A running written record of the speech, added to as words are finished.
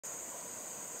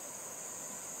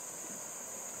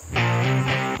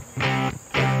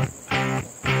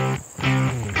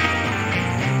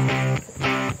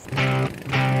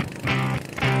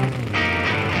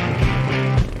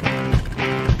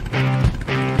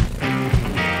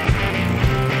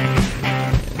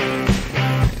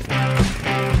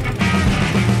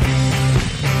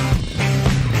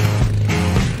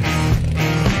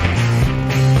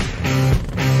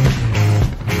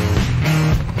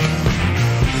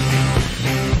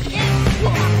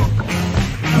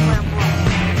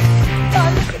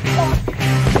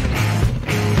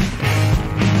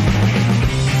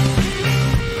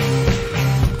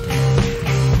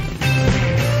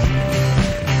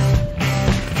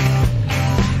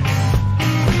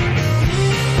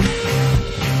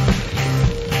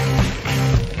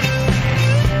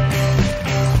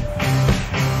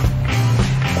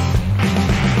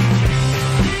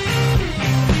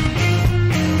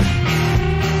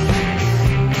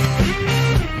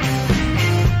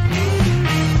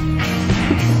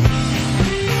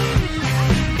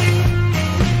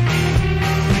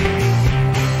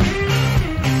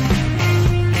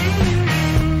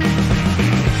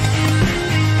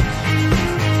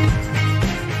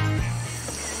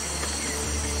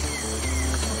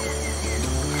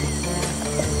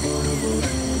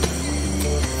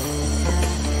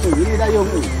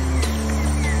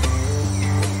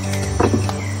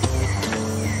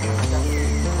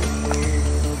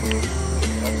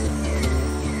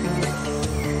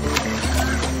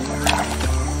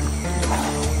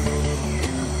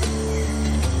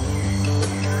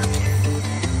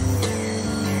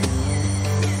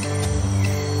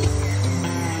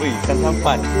Wih, ikan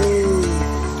sampan.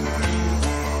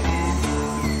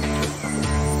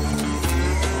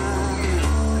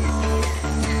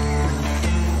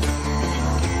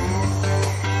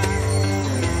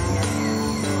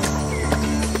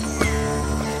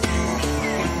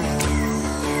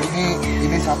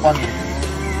 Ini sampan.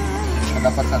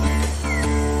 Dapat satu.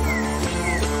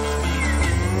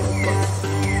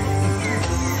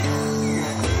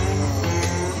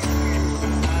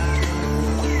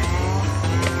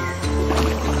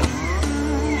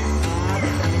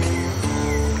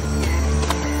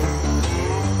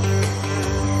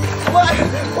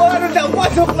 Wah, tidak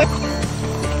masuk lagi.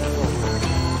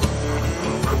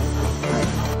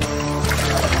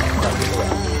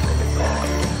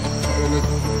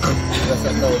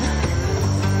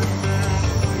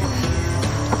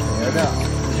 Ya udah,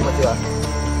 mati lah.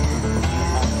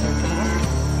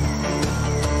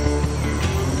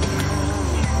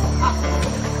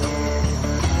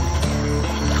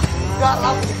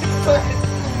 Galap.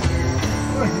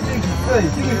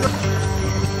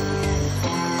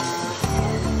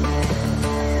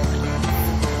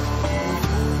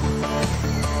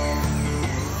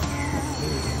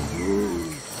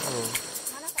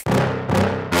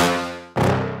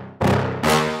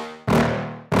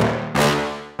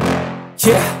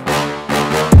 Yeah.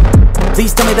 Please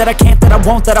tell me that I can't, that I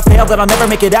won't, that I fail, that I'll never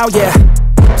make it out, yeah.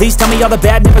 Please tell me all the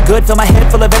bad, never good, fill my head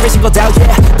full of every single doubt, yeah.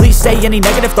 Please say any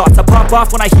negative thoughts, I pop off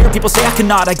when I hear people say I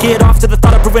cannot. I get off to the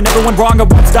thought of proving everyone wrong, I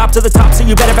won't stop to the top, so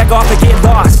you better back off and get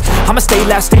lost. I'ma stay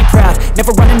loud, stay proud,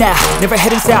 never running out, never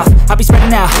heading south. I'll be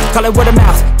spreading out, call it word of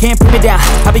mouth, can't put me down,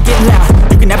 I'll be getting loud.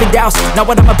 You can have your doubts, not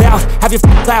what I'm about, have your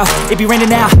cloud, it be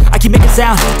raining now. I keep making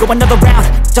sound, go another round,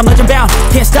 I'm legend bound,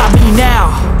 can't stop me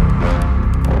now.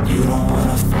 You don't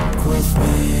wanna fuck with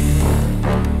me.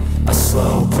 A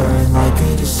slow burn like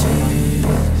a disease.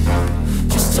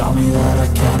 Just tell me that I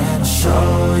can and I'll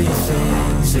show you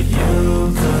things that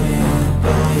you couldn't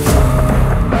believe.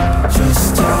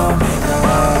 Just tell me that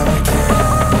I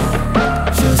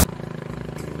can. Just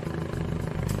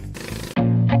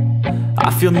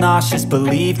I feel nauseous,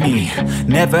 believe me.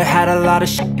 Never had a lot of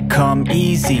shit come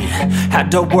easy.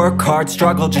 Had to work hard,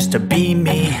 struggle just to be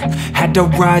me. Had to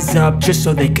rise up just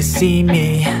so they could see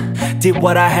me. Did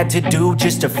what I had to do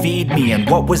just to feed me. And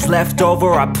what was left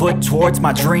over I put towards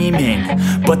my dreaming.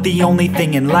 But the only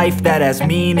thing in life that has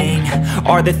meaning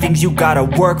are the things you gotta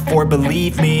work for,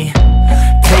 believe me.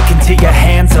 Take into your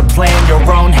hands a plan, your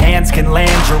own hands can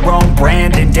land your own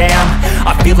brand. And damn,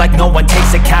 I feel like no one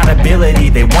takes accountability.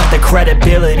 They want the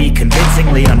credibility,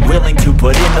 convincingly unwilling to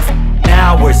put in the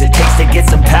hours it takes to get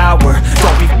some power.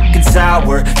 Don't be f***ing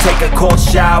sour, take a cold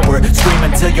shower. Scream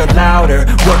until you're louder,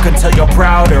 work until you're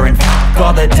prouder. And f***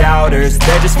 all the doubters,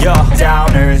 they're just your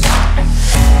downers.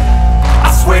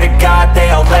 I swear to God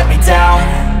they all let me down.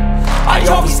 I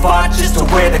always fought just to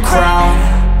wear the crown.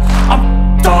 I'm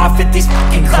off at these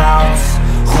fucking clowns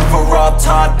who were all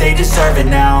taught they deserve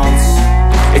an ounce.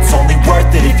 It's only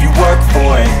worth it if you work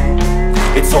for it.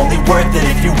 It's only worth it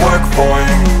if you work for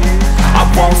it. I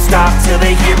won't stop till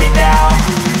they hear me now.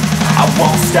 I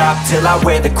won't stop till I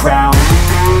wear the crown.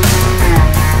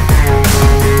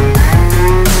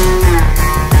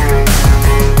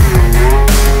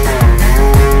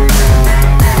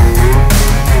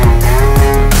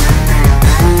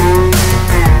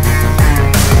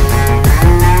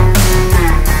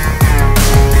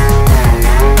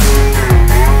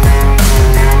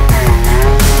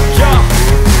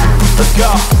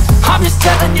 I'm just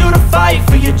telling you to fight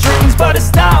for your dreams, but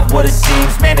it's not what it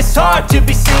seems. Man, it's hard to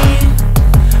be seen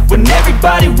when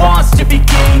everybody wants to be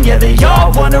king. Yeah, they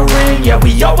all wanna ring, yeah, we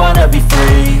all wanna be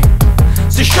free.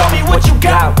 So show me what you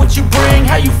got, what you bring,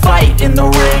 how you fight in the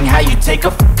ring, how you take a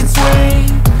fucking swing.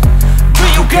 Do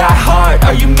you got heart,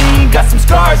 are you mean? Got some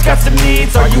scars, got some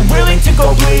needs, are you willing to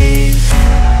go bleed?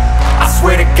 I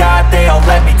swear to God they all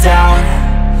let me down.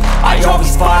 I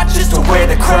always fought just to wear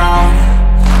the crown.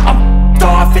 I'm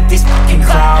off at these fucking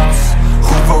clowns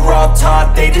who were all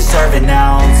taught they deserve an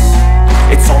ounce.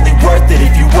 It's only worth it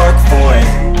if you work for it.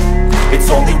 It's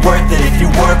only worth it if you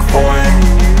work for it.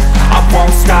 I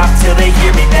won't stop till they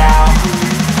hear me now.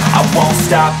 I won't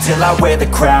stop till I wear the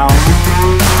crown.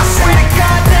 I swear to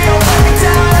God they all let me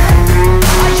down.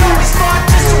 I always fought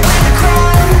just to wear the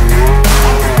crown.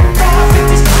 I'm off at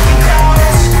these fucking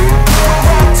clowns who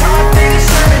were all taught they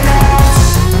deserve an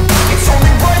ounce. It's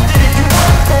only worth it if you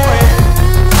work for it.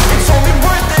 It's only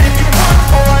worth it if you work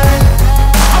for it.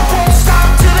 I won't stop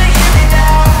till they hear me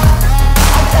now.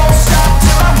 I won't stop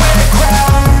till I wear the crown.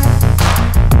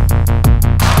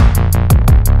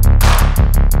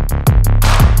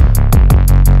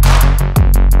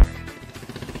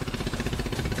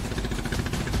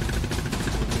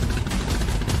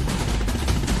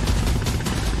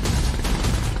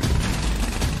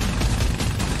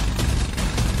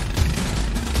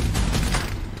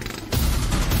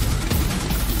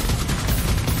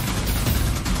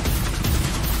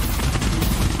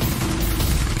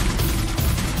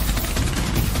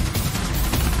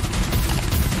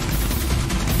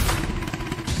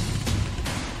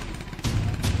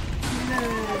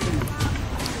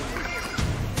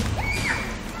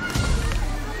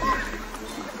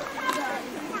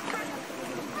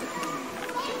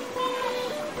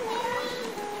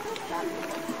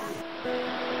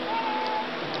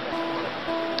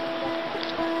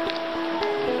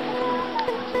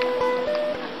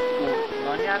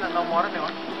 Namanya anak nomoran ya,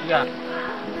 Mas? Iya.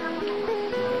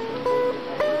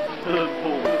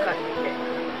 Bukan.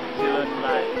 Jalan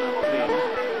lain.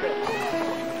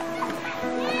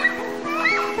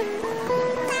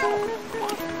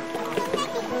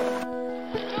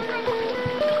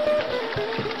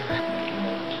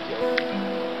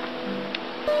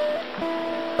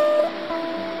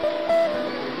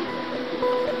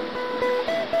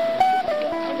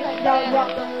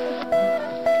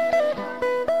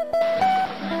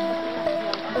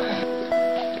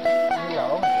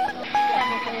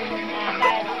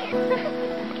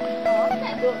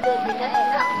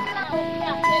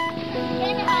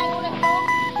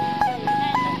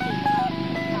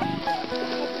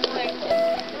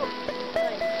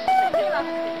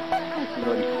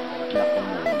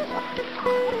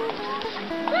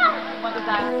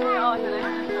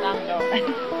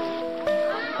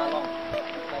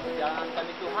 Jalan kami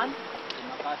Tuhan,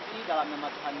 terima kasih dalam nama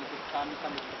Tuhan Yesus kami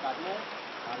berkat-Mu.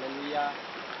 Haleluya.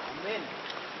 Amin.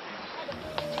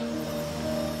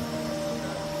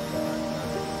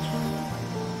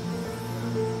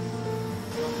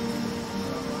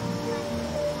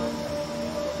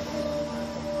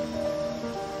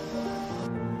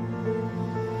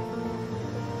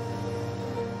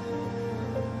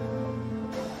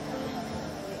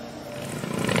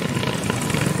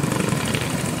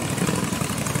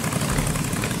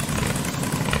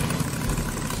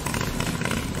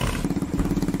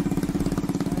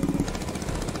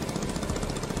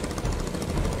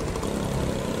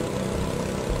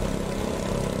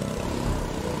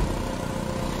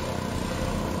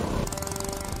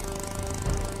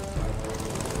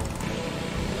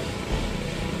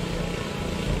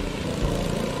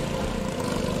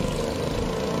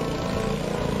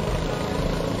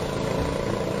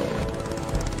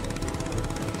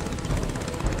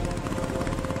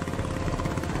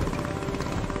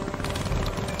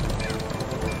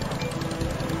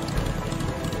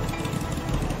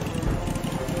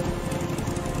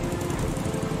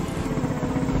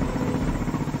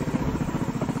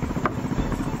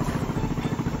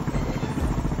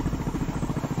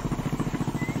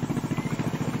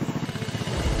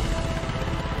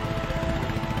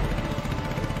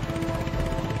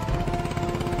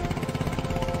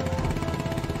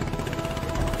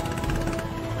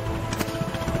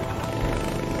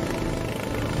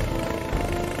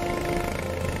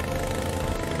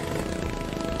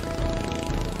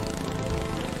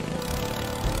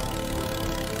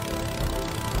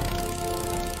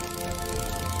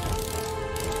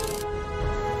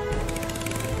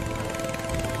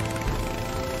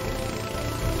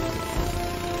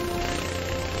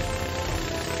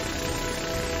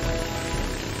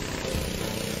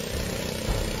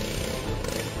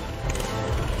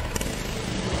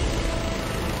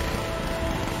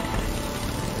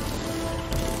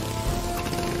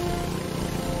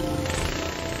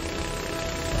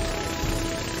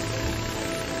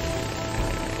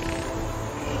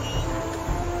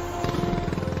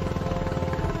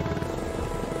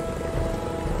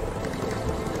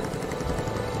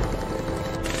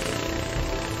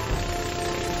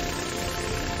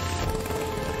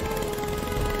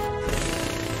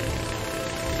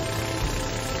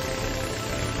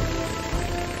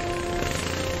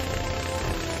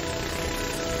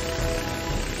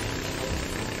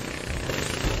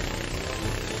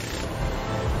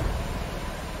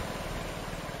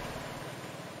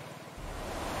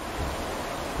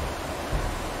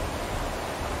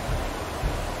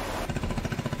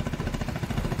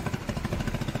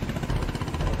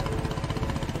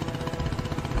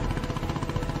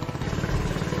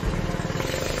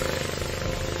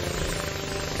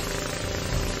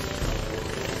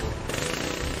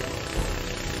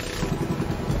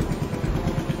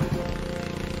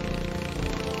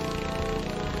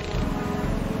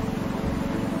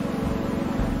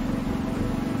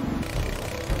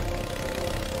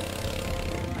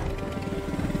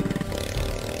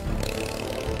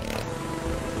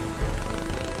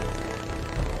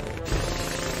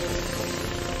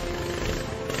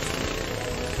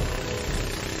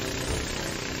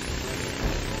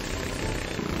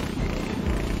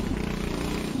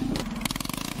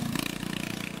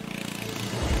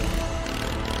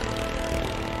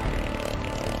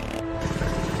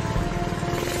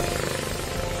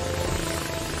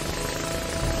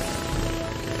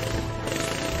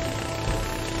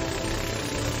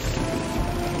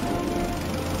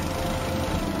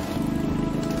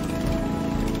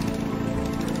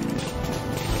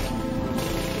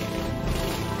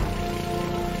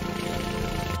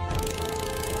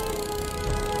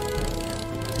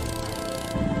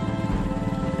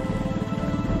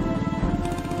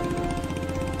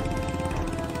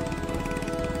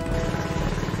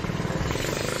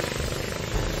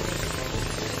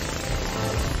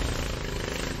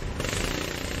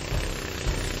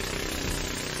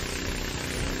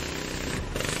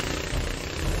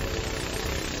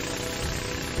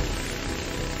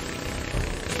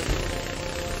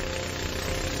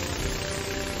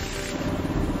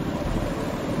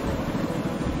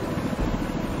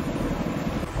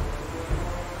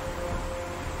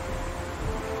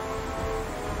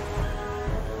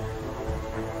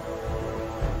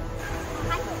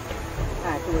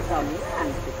 Suamian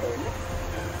gitu.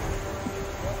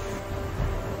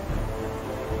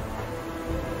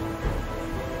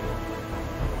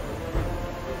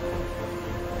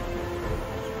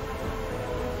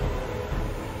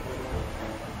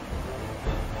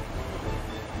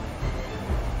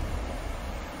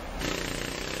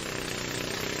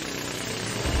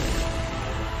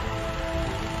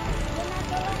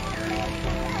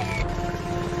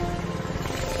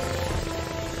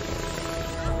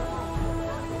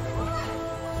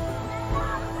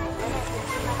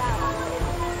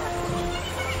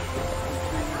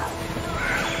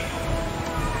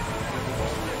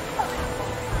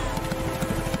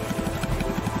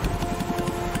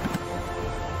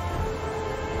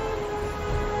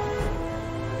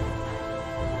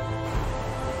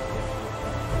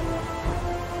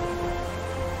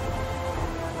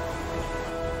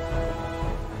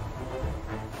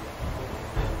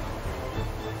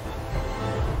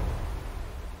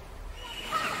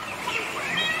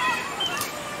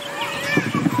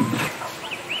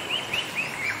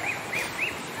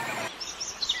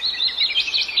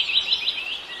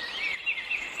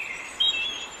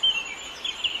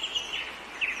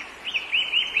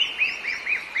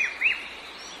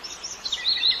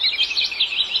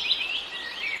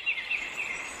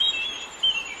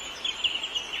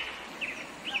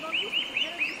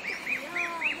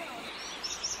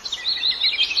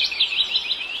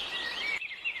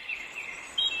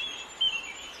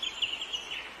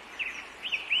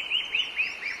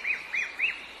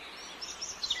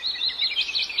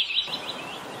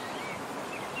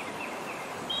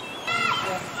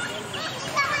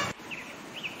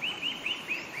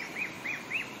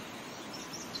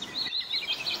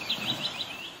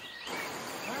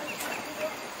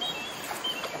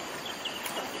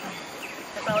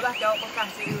 Tahulah jauh Mekah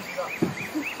serius kok.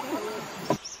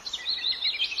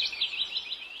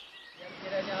 Yang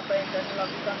kiranya apa yang kami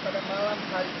lakukan pada malam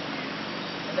hari ini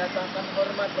mendatangkan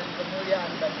hormat dan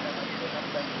kemuliaan bagi nama Tuhan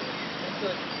dan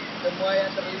untuk semua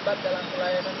yang terlibat dalam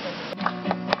pelayanan kami.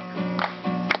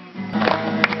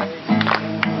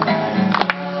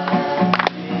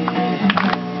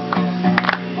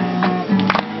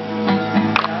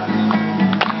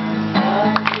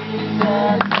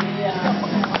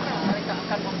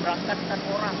 Berangkatkan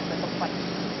orang ke tempat.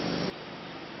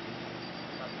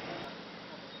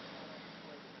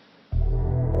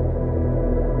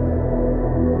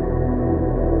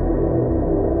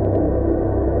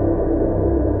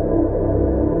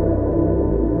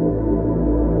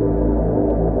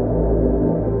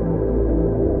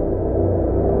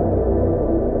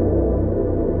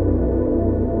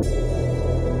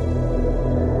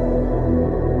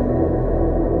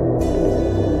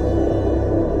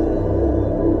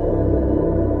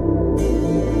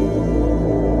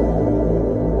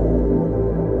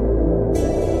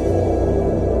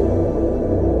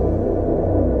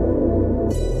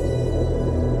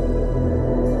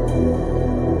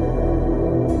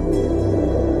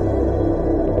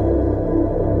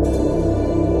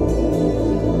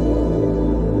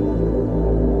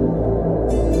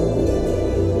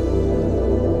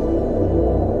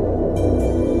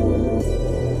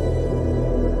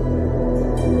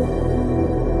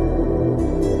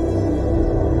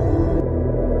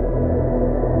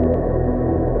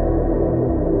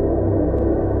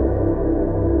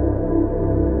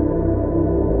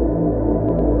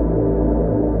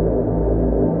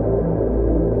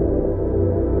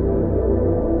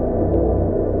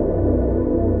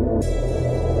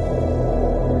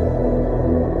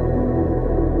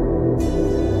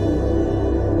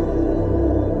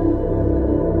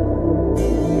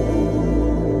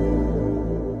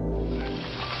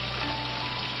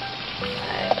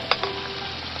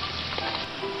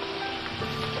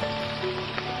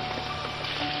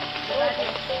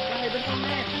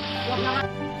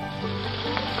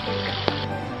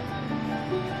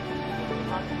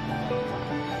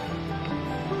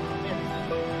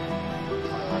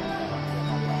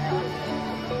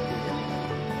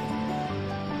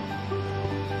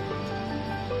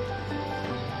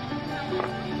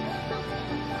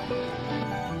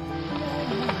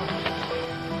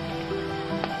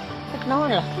 Nó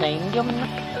là tiện dung nó.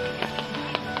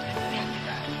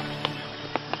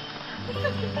 Hãy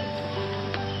subscribe cho kênh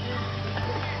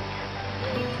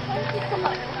Ghiền Mì Gõ để không bỏ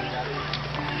lỡ